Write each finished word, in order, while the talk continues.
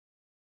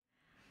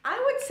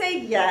would say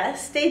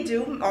yes, they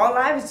do. All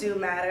lives do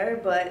matter,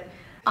 but...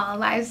 All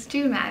lives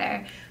do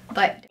matter,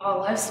 but... All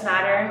lives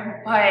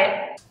matter,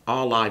 but...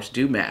 All lives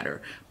do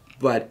matter,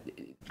 but...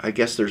 I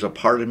guess there's a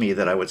part of me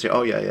that I would say,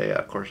 oh yeah,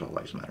 of course all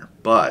lives matter.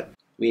 But...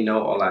 We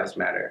know all lives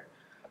matter,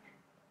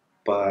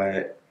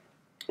 but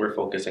we're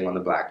focusing on the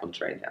black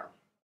ones right now.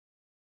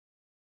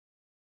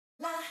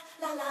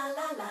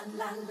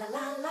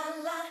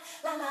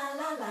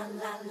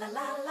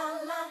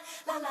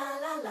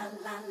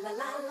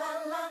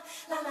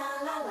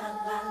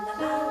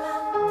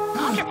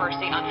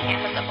 Controversy on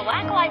campus, a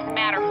Black Lives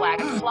Matter flag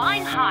is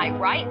flying high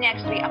right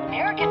next to the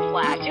American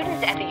flag.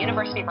 Students at the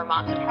University of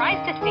Vermont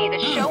surprised to see the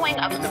showing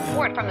of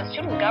support from the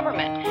student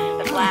government.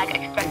 The flag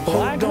expects...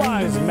 Black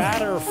Lives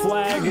Matter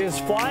flag is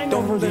flying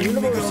over the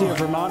University of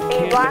Vermont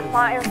campus. A Black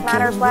Lives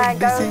Matter flag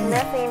goes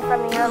missing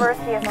from the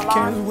University of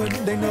Vermont.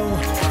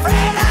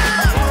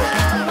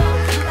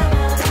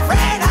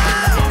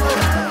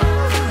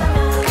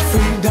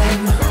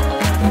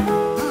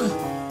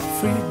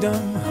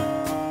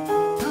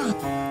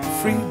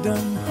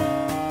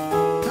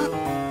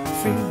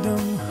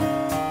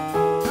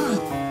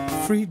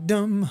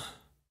 Freedom.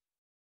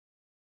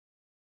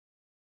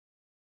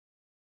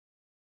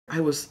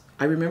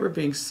 I remember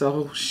being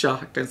so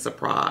shocked and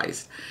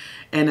surprised.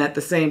 And at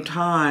the same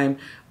time,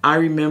 I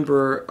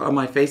remember on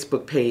my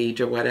Facebook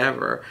page or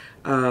whatever,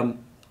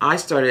 I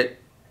started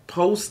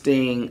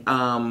posting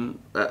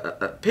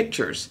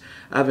pictures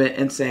of it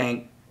and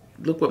saying,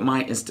 look what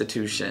my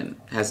institution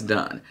has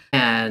done.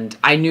 And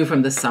I knew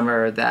from the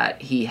summer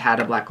that he had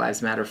a Black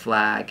Lives Matter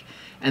flag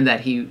and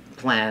that he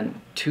planned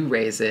to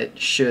raise it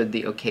should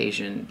the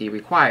occasion be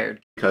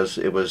required. Because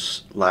it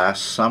was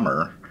last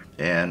summer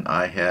and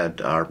I had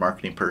our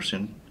marketing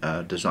person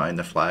design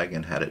the flag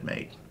and had it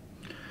made.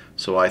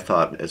 So I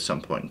thought at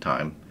some point in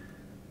time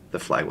the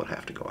flag would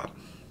have to go up.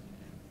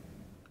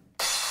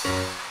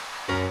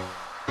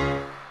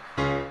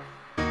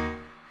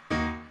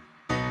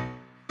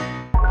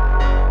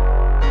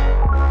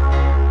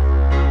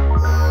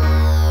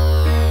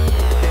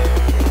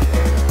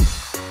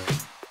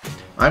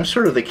 I'm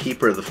sort of the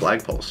keeper of the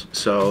flagpoles,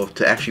 so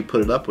to actually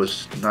put it up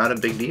was not a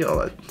big deal.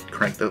 I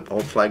cranked the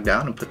old flag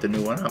down and put the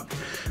new one up.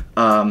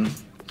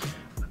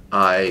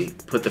 I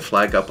put the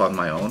flag up on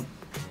my own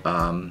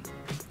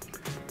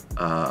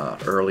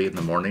early in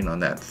the morning on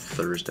that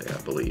Thursday,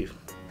 I believe.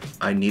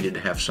 I needed to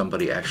have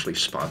somebody actually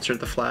sponsor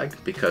the flag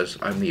because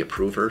I'm the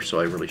approver,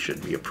 so I really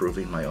shouldn't be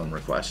approving my own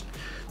request.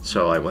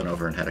 So I went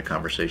over and had a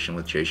conversation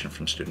with Jason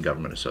from Student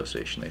Government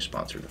Association. They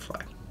sponsored the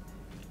flag.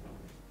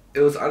 It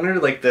was under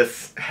like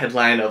this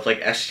headline of like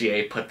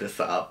SGA put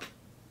this up.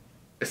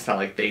 It's not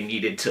like they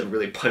needed to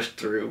really push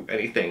through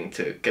anything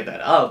to get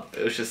that up.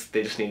 It was just,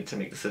 they just needed to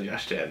make the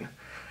suggestion.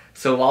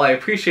 So while I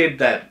appreciate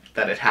that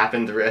it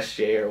happened through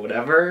SGA or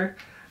whatever,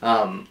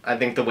 I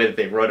think the way that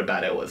they wrote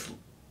about it was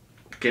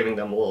giving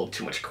them a little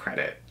too much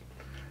credit.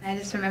 I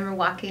just remember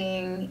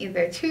walking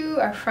either to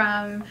or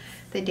from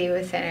the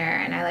Davis Center,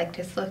 and I like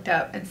just looked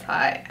up and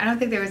saw it. I don't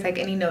think there was like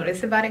any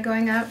notice about it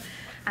going up.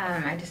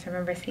 I just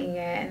remember seeing it,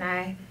 and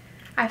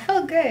I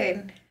felt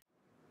good.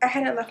 I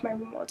hadn't left my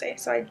room all day,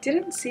 so I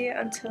didn't see it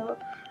until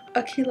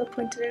Akila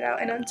pointed it out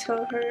and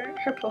until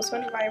her post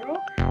went viral.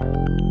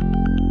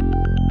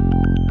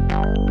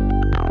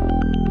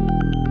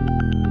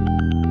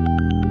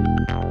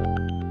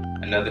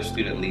 Another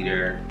student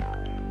leader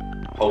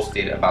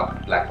posted about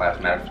the Black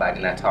Lives Matter flag,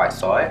 and that's how I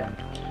saw it.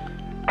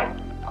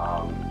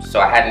 So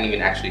I hadn't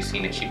even actually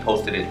seen it. She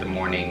posted it the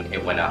morning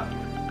it went up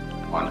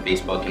on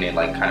Facebook, and it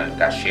like kind of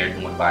got shared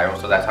and went viral.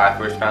 So that's how I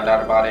first found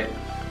out about it.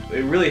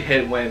 It really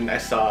hit when I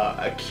saw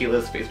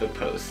Akila's Facebook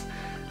post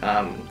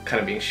kind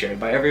of being shared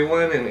by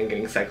everyone and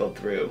getting cycled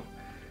through.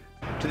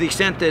 To the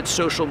extent that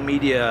social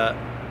media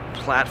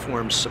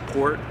platforms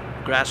support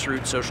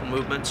grassroots social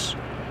movements,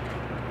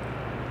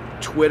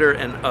 Twitter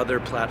and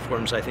other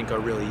platforms I think are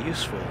really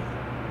useful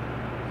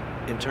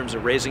in terms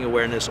of raising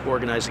awareness,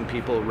 organizing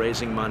people,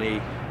 raising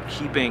money,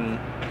 keeping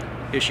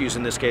issues,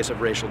 in this case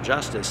of racial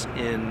justice,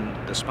 in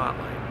the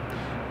spotlight.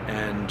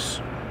 And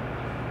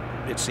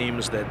it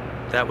seems that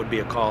that would be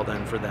a call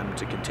then for them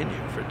to continue,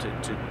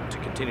 to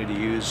continue to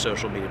use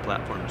social media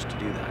platforms to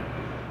do that.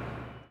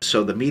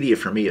 So the media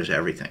for me is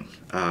everything.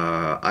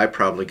 I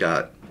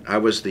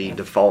was the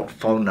default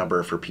phone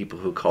number for people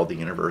who called the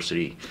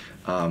university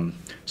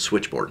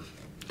switchboard.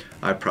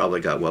 I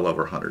probably got well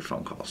over 100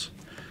 phone calls.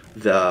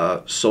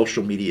 The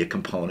social media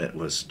component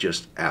was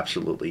just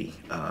absolutely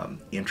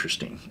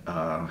interesting.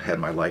 Had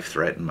my life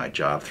threatened, my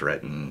job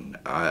threatened,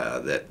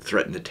 that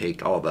threatened to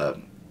take all the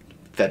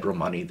federal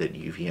money that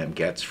UVM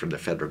gets from the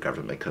federal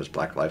government because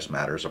Black Lives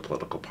Matter is a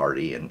political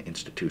party and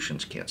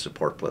institutions can't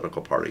support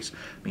political parties.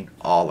 I mean,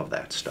 all of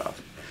that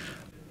stuff.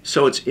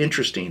 So it's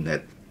interesting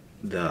that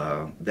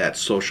that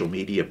social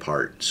media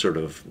part sort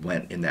of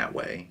went in that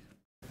way.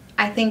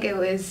 I think it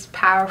was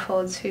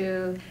powerful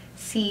to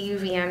see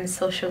UVM's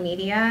social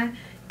media,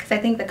 because I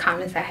think the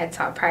comments I had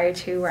saw prior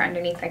to were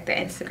underneath like the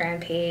Instagram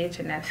page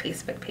and the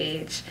Facebook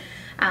page.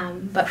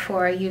 But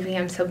for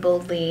UVM to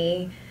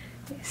boldly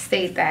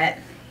state that,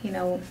 you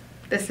know,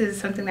 this is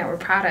something that we're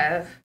proud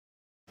of.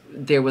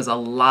 There was a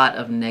lot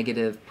of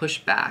negative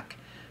pushback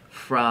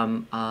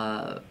from,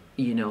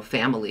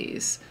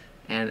 families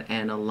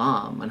and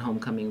alum on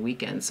homecoming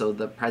weekend. So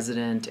the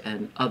president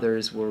and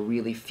others were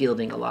really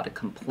fielding a lot of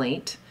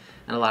complaint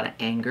and a lot of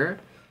anger.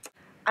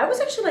 I was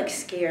actually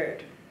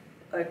scared,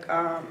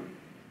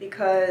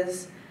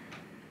 because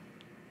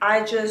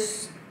I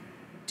just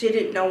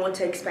didn't know what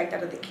to expect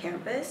out of the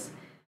campus.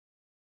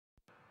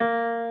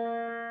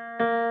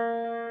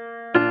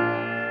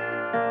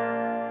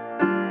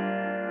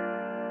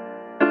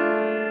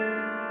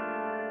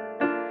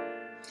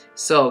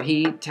 So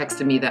he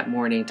texted me that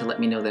morning to let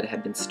me know that it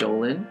had been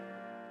stolen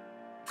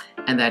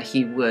and that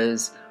he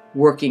was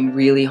working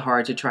really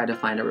hard to try to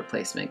find a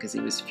replacement because he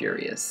was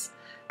furious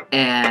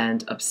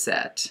and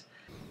upset.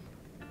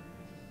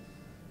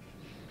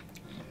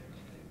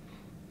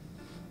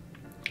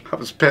 I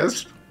was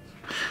pissed.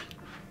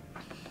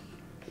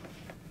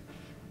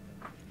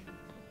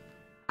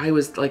 I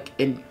was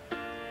in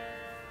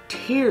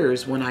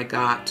tears when I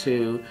got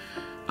to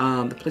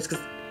the place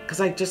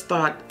because I just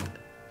thought,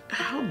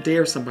 how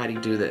dare somebody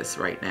do this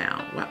right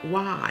now?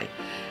 Why?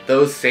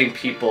 Those same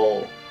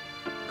people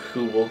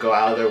who will go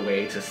out of their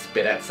way to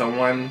spit at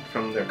someone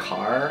from their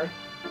car,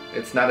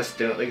 it's not a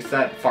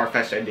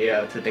far-fetched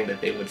idea to think that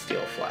they would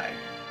steal a flag.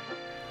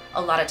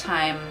 A lot of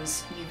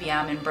times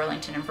UVM and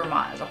Burlington and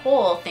Vermont as a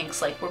whole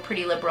thinks we're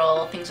pretty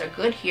liberal, things are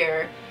good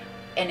here,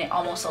 and it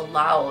almost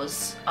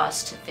allows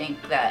us to think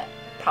that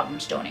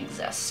problems don't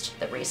exist,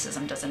 that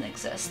racism doesn't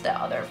exist, that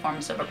other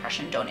forms of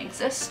oppression don't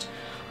exist.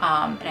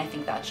 And I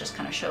think that just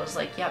kind of shows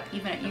yep,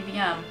 even at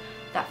UVM,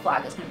 that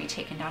flag is going to be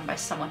taken down by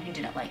someone who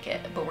didn't like it,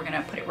 but we're going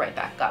to put it right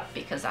back up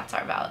because that's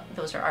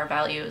those are our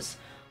values.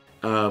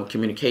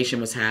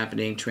 Communication was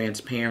happening,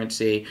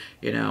 transparency,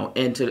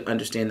 and to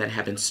understand that it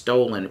had been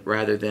stolen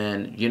rather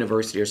than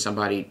university or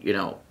somebody,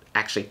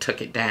 actually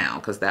took it down,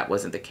 because that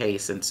wasn't the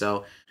case. And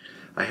so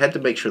I had to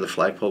make sure the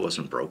flagpole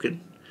wasn't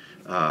broken,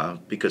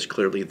 because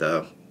clearly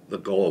the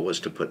goal was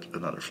to put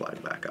another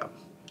flag back up.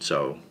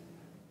 So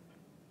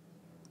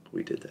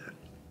we did that.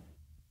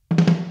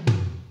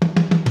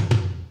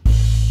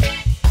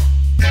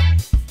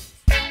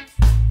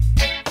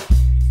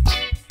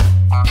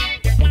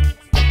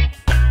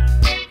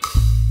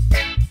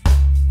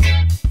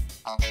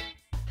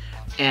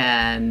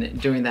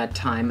 And during that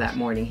time, that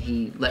morning,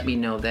 he let me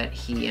know that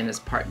he and his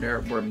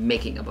partner were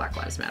making a Black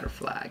Lives Matter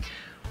flag,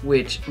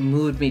 which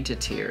moved me to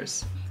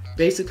tears.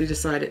 Basically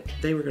decided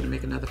they were going to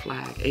make another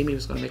flag. Amy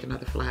was going to make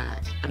another flag.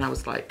 And I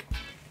was like,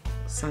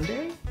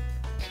 Sunday?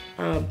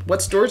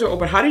 What stores are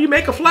open? How do you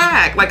make a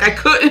flag? I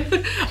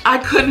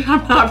couldn't,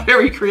 I'm not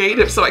very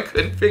creative, so I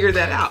couldn't figure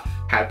that out.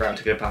 Pat Brown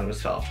took it upon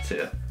himself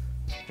to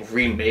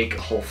remake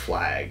a whole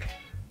flag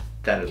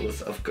that it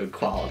was of good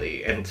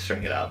quality and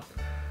string it up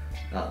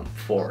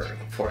for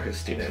his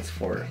students,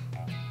 for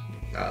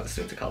the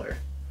students of color.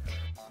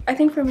 I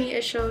think for me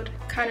it showed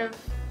kind of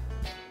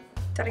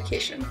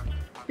dedication,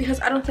 because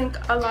I don't think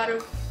a lot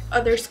of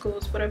other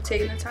schools would have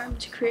taken the time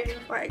to create a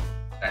flag.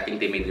 I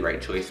think they made the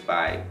right choice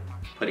by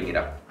putting it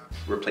up,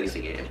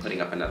 replacing it, and putting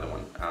up another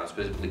one.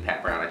 Specifically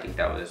Pat Brown, I think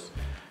that was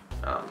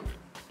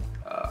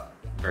a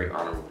very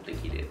honorable thing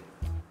he did.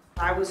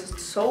 I was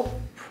so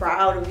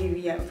proud of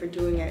UVM for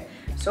doing it,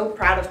 so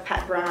proud of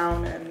Pat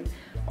Brown and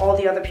all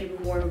the other people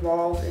who were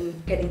involved in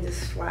getting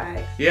this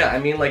flag. Yeah, I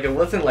mean, it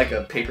wasn't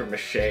a paper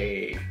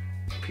mache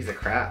piece of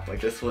crap.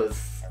 This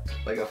was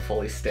a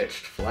fully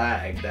stitched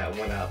flag that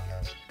went up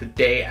the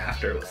day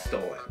after it was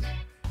stolen.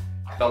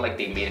 I felt like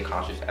they made a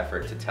conscious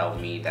effort to tell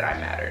me that I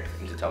mattered,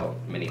 and to tell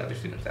many other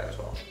students that as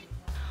well.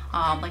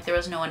 There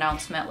was no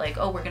announcement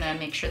oh, we're gonna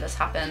make sure this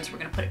happens, we're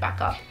gonna put it back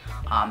up.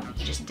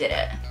 He just did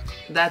it.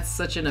 That's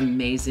such an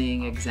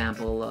amazing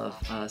example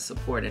of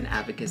support and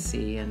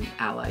advocacy and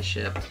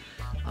allyship.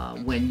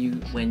 When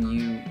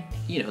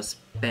you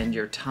spend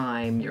your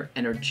time, your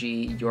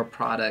energy, your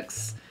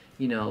products,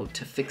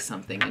 to fix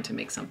something and to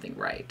make something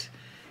right.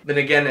 Then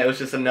again, it was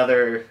just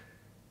another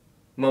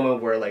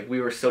moment where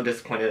we were so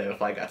disappointed that a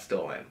flag got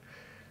stolen.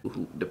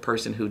 The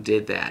person who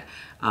did that,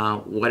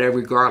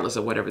 regardless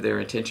of whatever their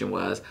intention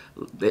was,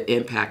 the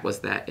impact was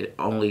that it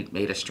only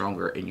made us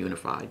stronger and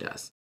unified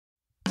us.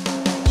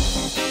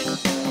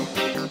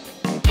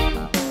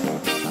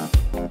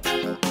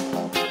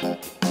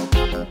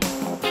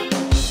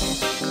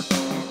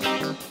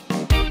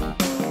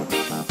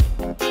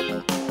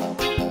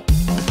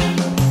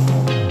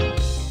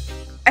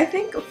 I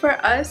think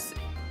for us,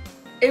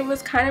 it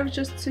was kind of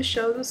just to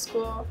show the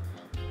school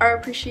our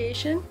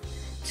appreciation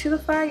to the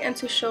flag and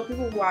to show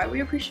people why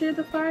we appreciated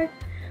the flag.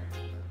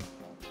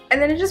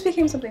 And then it just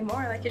became something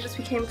more. It just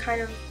became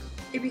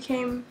it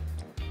became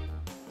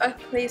a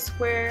place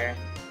where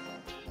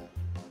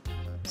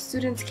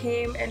students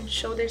came and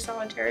showed their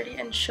solidarity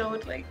and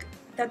showed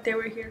that they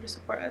were here to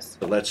support us.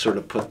 So let's sort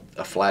of put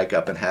a flag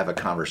up and have a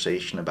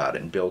conversation about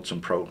it and build some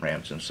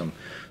programs and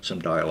some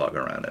dialogue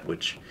around it,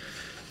 which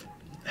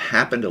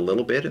happened a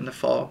little bit in the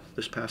fall,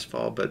 this past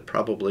fall, but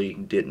probably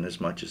didn't as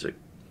much as it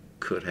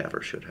could have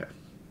or should have.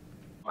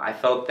 I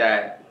felt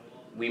that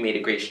we made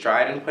a great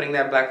stride in putting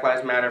that Black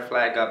Lives Matter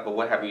flag up, but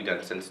what have you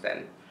done since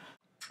then?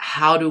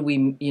 How do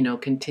we,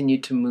 continue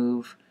to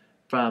move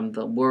from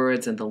the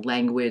words and the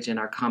language and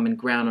our common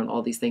ground and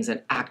all these things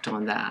and act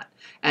on that?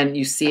 And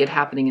you see it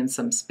happening in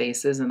some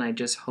spaces, and I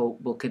just hope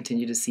we'll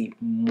continue to see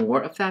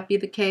more of that be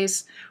the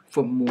case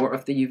for more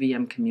of the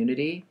UVM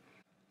community.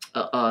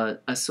 A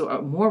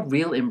more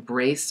real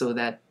embrace so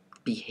that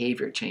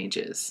behavior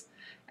changes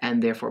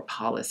and therefore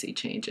policy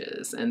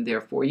changes, and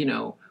therefore,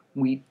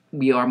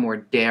 we are more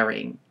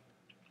daring,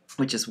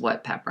 which is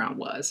what Pat Brown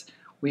was.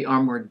 We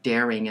are more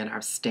daring in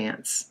our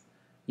stance,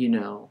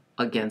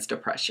 against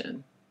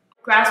oppression.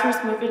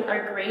 Grassroots movements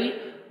are great,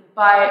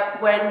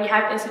 but when we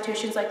have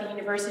institutions like the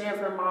University of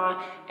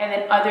Vermont and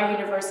then other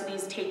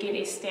universities taking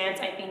a stance,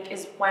 I think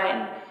is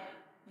when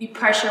the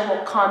pressure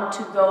will come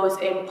to those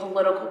in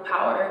political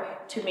power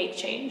to make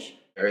change.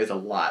 There is a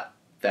lot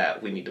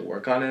that we need to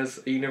work on as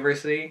a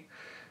university,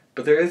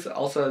 but there is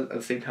also at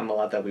the same time a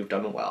lot that we've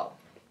done well.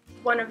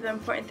 One of the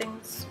important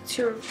things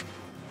to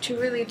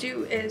really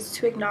do is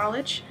to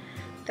acknowledge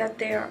that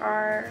there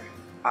are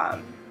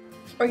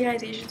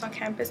organizations on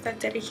campus that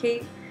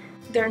dedicate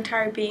their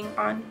entire being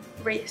on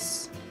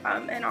race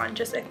and on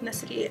just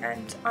ethnicity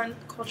and on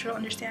cultural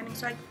understanding.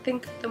 So I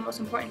think the most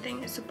important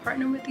thing is to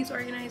partner with these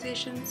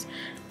organizations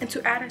and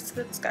to add us to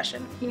the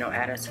discussion,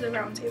 add us to the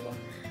roundtable.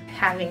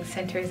 Having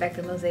centers like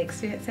the Mosaic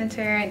Student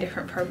Center and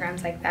different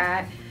programs like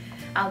that,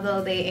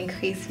 although they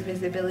increase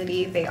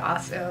visibility, they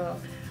also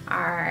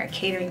are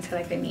catering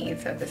to the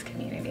needs of this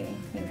community,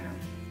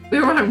 We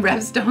were on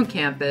Revstone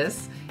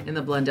campus in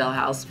the Blundell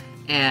House,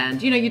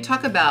 and you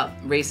talk about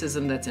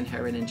racism that's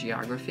inherent in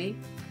geography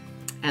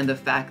and the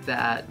fact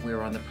that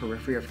we're on the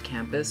periphery of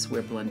campus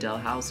where Blundell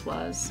House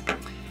was.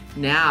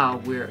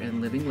 Now we're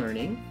in Living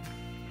Learning,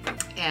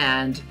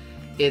 and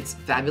it's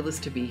fabulous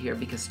to be here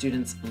because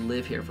students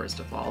live here, first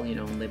of all,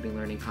 in Living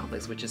Learning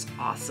Complex, which is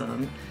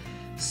awesome.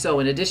 So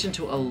in addition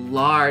to a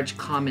large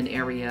common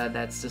area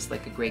that's just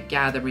like a great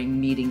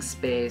gathering, meeting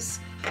space,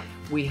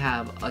 we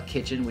have a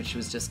kitchen which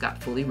just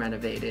got fully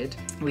renovated.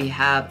 We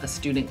have a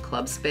student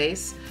club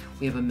space.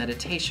 We have a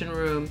meditation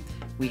room.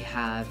 We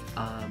have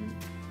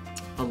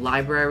a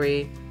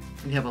library.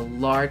 We have a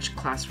large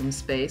classroom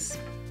space.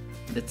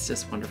 That's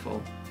just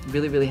wonderful.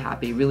 Really, really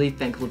happy, really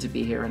thankful to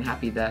be here and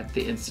happy that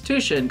the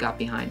institution got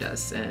behind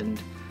us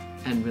and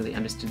really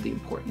understood the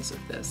importance of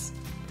this.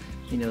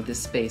 This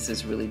space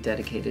is really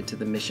dedicated to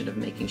the mission of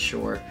making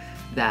sure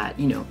that,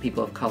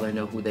 people of color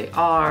know who they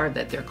are,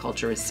 that their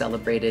culture is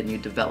celebrated, and you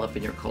develop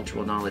in your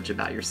cultural knowledge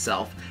about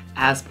yourself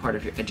as part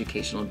of your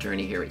educational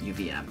journey here at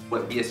UVM.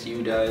 What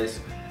BSU does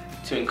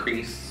to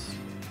increase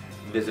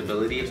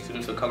visibility of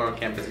students of color on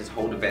campus is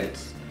hold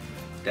events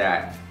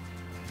that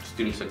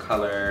students of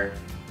color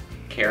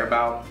care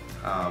about.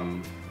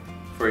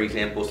 For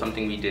example,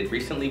 something we did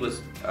recently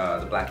was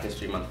the Black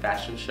History Month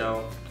fashion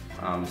show.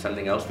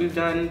 Something else we've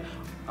done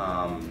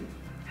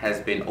has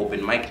been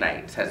open mic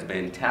nights, has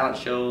been talent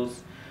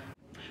shows.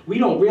 We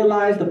don't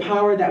realize the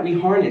power that we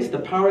harness, the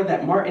power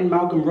that Martin,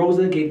 Malcolm,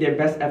 Rosa gave their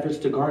best efforts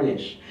to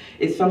garnish.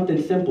 It's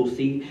something simple,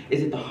 see?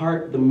 Is it the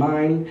heart, the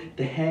mind,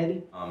 the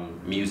head?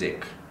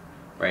 Music,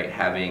 right?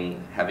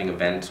 Having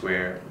events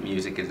where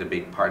music is a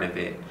big part of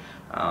it.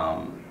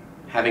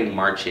 Having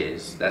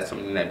marches, that's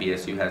something that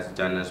BSU has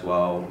done as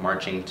well,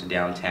 marching to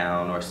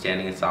downtown or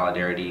standing in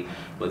solidarity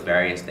with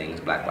various things,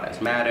 Black Lives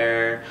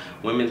Matter,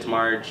 Women's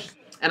March.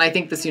 And I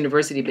think this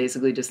university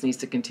basically just needs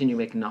to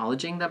continue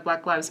acknowledging that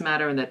Black Lives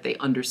Matter and that they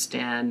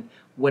understand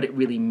what it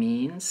really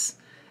means,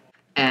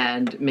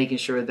 and making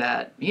sure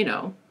that,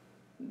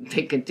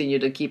 they continue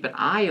to keep an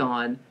eye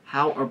on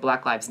how are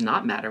Black lives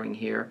not mattering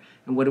here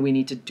and what do we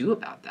need to do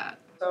about that.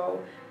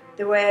 So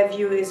the way I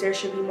view it is there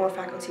should be more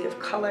faculty of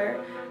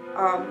color.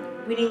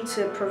 We need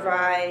to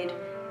provide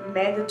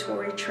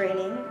mandatory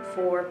training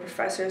for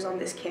professors on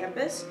this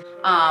campus.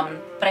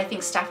 But I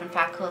think staff and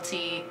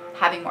faculty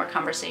having more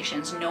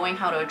conversations, knowing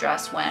how to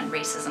address when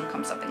racism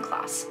comes up in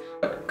class.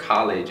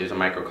 College is a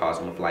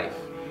microcosm of life,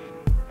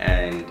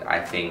 and I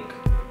think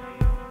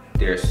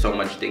there's so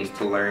much things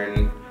to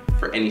learn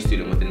for any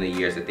student within the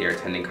years that they're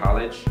attending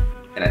college.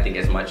 And I think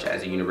as much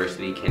as a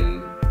university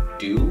can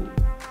do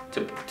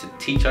to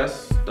teach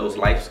us those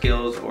life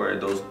skills or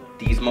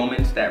these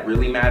moments that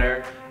really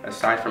matter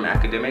aside from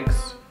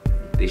academics,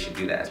 they should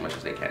do that as much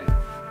as they can.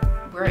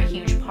 We're a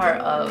huge part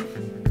of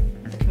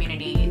the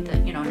community, the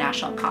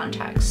national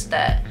context,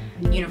 that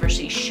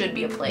university should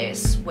be a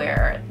place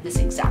where this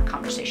exact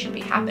conversation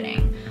be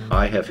happening.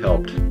 I have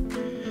helped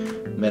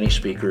many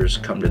speakers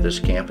come to this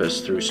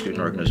campus through student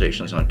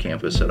organizations on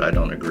campus that I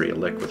don't agree a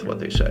lick with what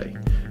they say.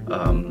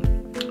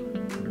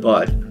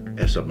 But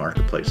as a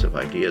marketplace of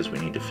ideas, we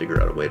need to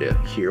figure out a way to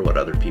hear what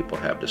other people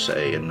have to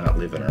say and not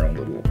live in our own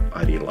little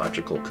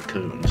ideological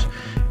cocoons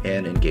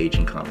and engage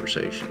in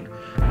conversation.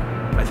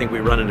 I think we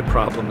run into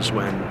problems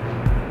when,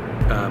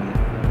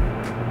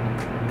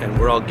 and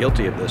we're all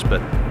guilty of this,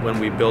 but when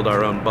we build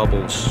our own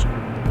bubbles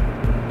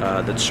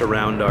that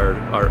surround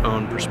our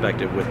own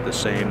perspective with the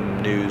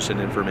same news and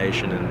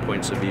information and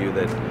points of view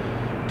that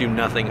do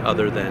nothing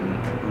other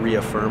than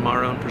reaffirm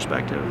our own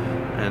perspective.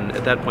 And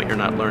at that point, you're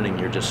not learning,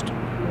 you're just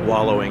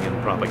wallowing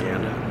in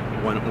propaganda.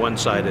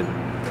 One-sided,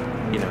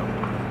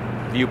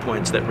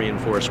 viewpoints that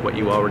reinforce what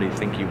you already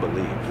think you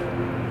believe.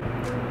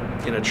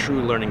 In a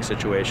true learning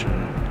situation,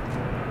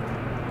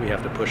 we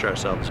have to push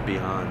ourselves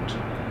beyond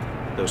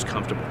those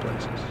comfortable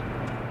places.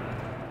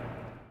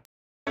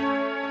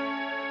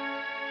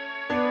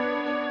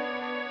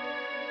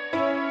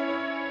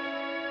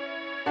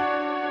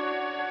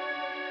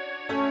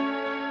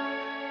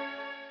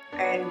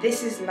 And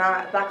this is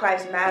not, Black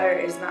Lives Matter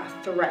is not a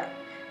threat.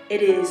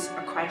 It is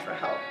a cry for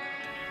help.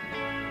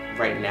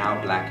 Right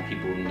now, Black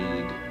people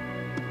need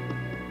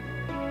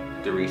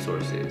the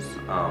resources,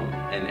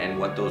 and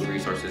what those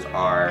resources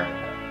are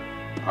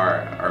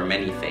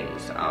many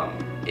things.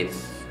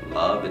 It's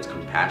love, it's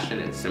compassion,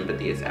 it's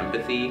sympathy, it's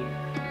empathy,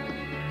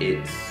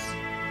 it's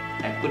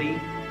equity.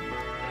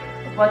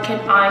 What can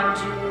I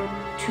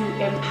do to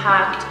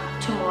impact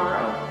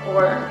tomorrow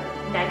or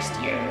next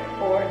year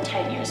or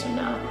 10 years from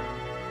now?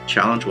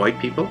 Challenge white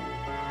people,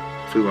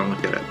 if we want to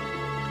look at it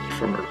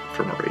from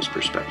a race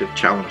perspective.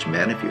 Challenge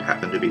men if you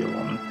happen to be a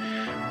woman.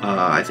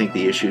 I think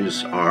the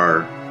issues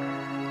are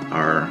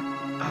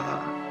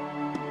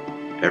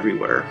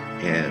everywhere,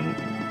 and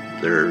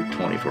they're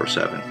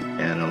 24/7.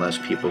 And unless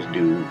people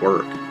do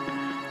work,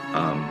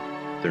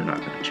 they're not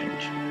going to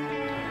change.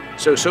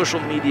 So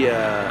social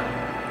media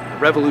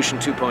revolution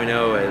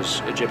 2.0,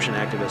 as Egyptian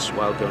activist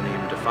Wael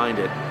Ghonim defined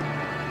it,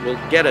 will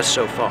get us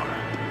so far.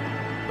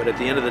 But at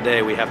the end of the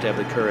day, we have to have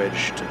the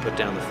courage to put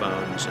down the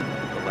phones and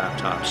the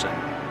laptops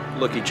and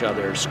look each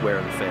other square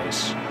in the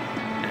face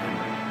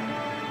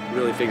and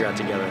really figure out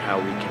together how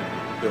we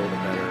can build a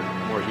better,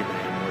 more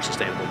humane, more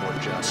sustainable, more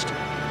just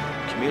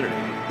community.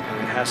 And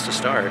it has to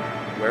start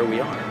where we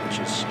are, which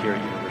is here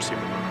at University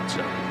of Vermont.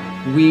 So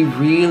we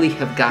really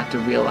have got to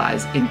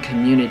realize in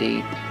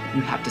community,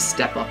 you have to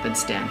step up and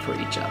stand for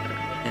each other.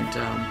 And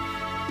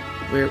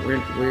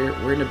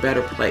we're in a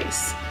better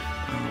place.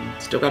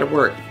 Still got to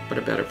work, but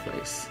a better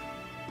place.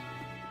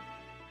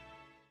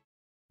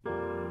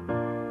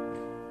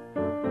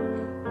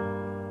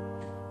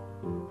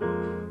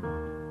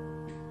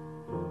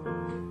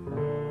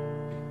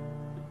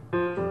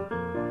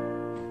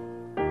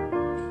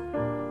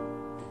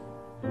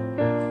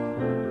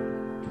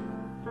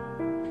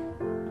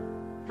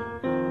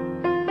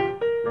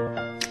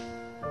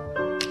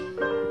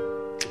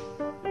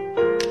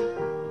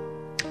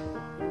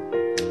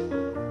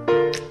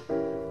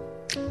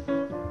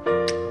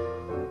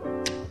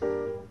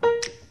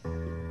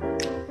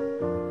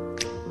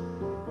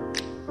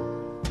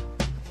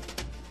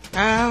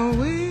 I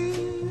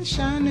wish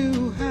I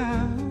knew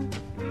how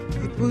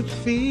it would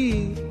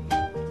feel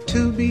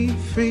to be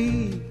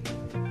free.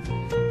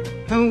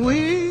 I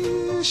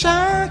wish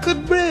I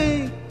could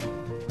break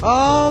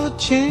all the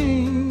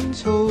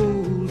chains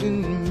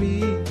holding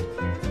me.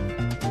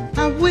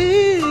 I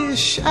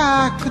wish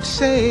I could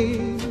say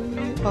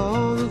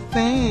all the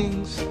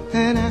things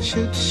that I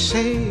should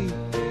say.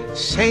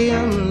 Say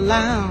them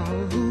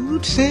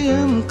loud, say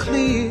them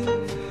clear,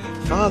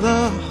 for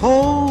the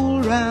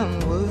whole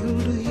round world.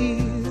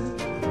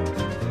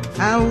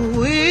 I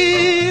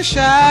wish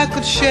I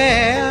could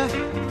share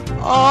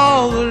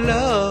all the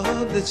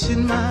love that's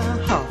in my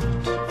heart.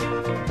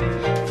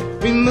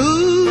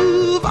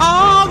 Remove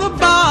all the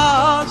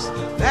bars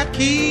that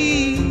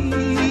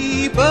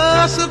keep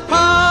us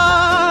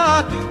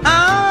apart.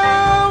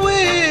 I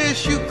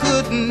wish you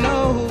could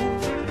know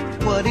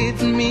what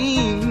it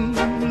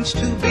means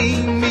to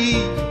be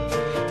me.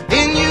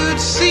 Then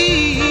you'd see